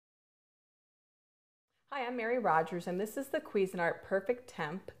Hi, I'm Mary Rogers, and this is the Cuisinart Perfect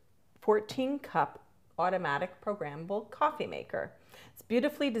Temp 14 cup automatic programmable coffee maker. It's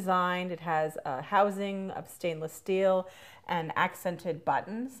beautifully designed. It has a housing of stainless steel and accented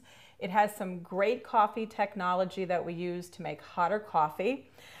buttons. It has some great coffee technology that we use to make hotter coffee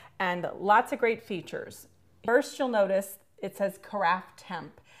and lots of great features. First, you'll notice it says Carafe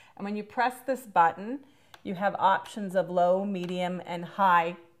Temp, and when you press this button, you have options of low, medium, and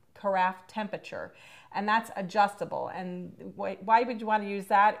high carafe temperature, and that's adjustable. And why would you want to use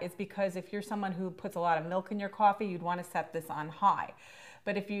that? Is because if you're someone who puts a lot of milk in your coffee, you'd want to set this on high.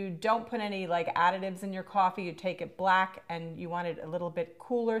 But if you don't put any additives in your coffee, you take it black and you want it a little bit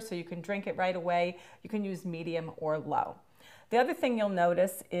cooler so you can drink it right away, you can use medium or low. The other thing you'll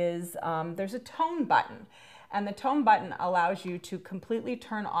notice is there's a tone button. And the tone button allows you to completely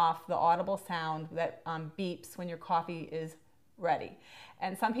turn off the audible sound that beeps when your coffee is ready.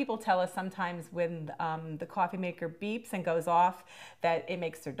 And some people tell us sometimes when the coffee maker beeps and goes off that it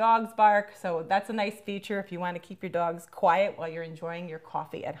makes their dogs bark. So that's a nice feature if you want to keep your dogs quiet while you're enjoying your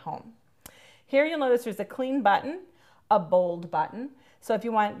coffee at home. Here you'll notice there's a clean button, a bold button. So if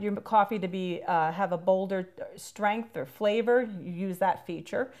you want your coffee to be have a bolder strength or flavor, you use that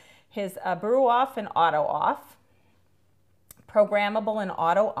feature. His brew off and auto off, programmable and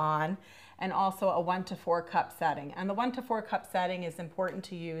auto on, and also a 1 to 4 cup setting. And the 1 to 4 cup setting is important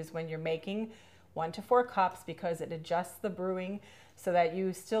to use when you're making 1 to 4 cups because it adjusts the brewing so that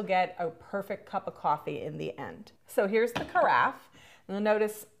you still get a perfect cup of coffee in the end. So here's the carafe. You'll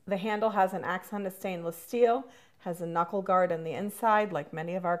notice the handle has an accented stainless steel, has a knuckle guard on the inside like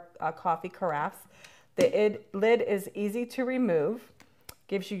many of our coffee carafes. The lid is easy to remove,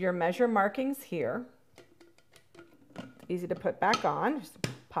 gives you your measure markings here. Easy to put back on. Just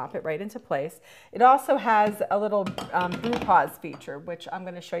pop it right into place. It also has a little brew pause feature, which I'm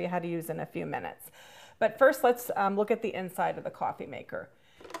going to show you how to use in a few minutes. But first, let's look at the inside of the coffee maker.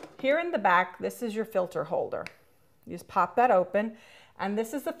 Here in the back, this is your filter holder. You just pop that open, and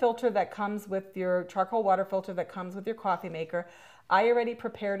this is the filter that comes with your charcoal water filter that comes with your coffee maker. I already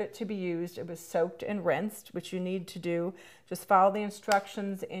prepared it to be used. It was soaked and rinsed, which you need to do. Just follow the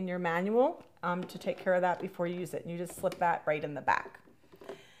instructions in your manual to take care of that before you use it. And you just slip that right in the back.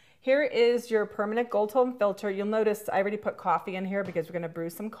 Here is your permanent gold tone filter. You'll notice I already put coffee in here because we're going to brew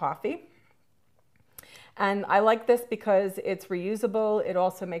some coffee. And I like this because it's reusable. It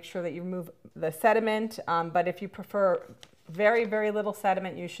also makes sure that you remove the sediment. But if you prefer very, very little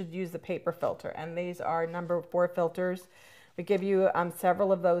sediment, you should use the paper filter. And these are number 4 filters. We give you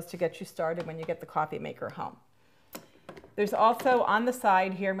several of those to get you started when you get the coffee maker home. There's also on the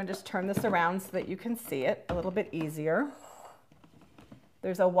side here, I'm going to just turn this around so that you can see it a little bit easier.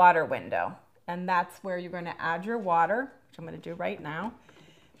 There's a water window, and that's where you're going to add your water, which I'm going to do right now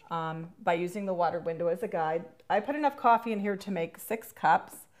by using the water window as a guide. I put enough coffee in here to make 6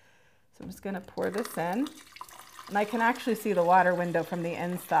 cups, so I'm just going to pour this in. And I can actually see the water window from the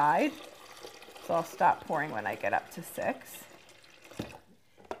inside, so I'll stop pouring when I get up to 6.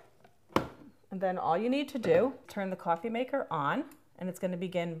 And then all you need to do, turn the coffee maker on, and it's going to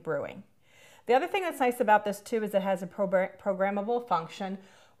begin brewing. The other thing that's nice about this too is it has a programmable function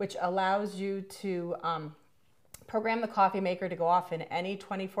which allows you to program the coffee maker to go off in any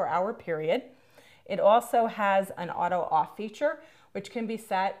 24-hour period. It also has an auto off feature which can be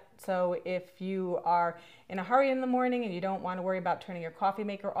set so if you are in a hurry in the morning and you don't want to worry about turning your coffee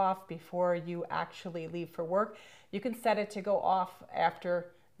maker off before you actually leave for work, you can set it to go off after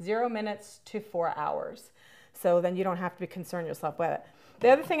 0 minutes to 4 hours. So then you don't have to concern yourself with it. The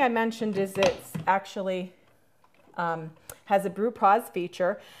other thing I mentioned is it's actually has a brew pause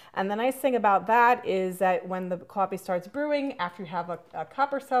feature. And the nice thing about that is that when the coffee starts brewing, after you have a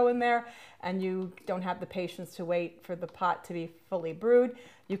cup or so in there and you don't have the patience to wait for the pot to be fully brewed,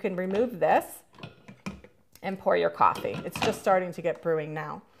 you can remove this and pour your coffee. It's just starting to get brewing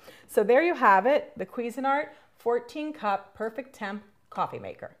now. So there you have it, the Cuisinart 14 cup perfect temp coffee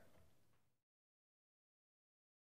maker.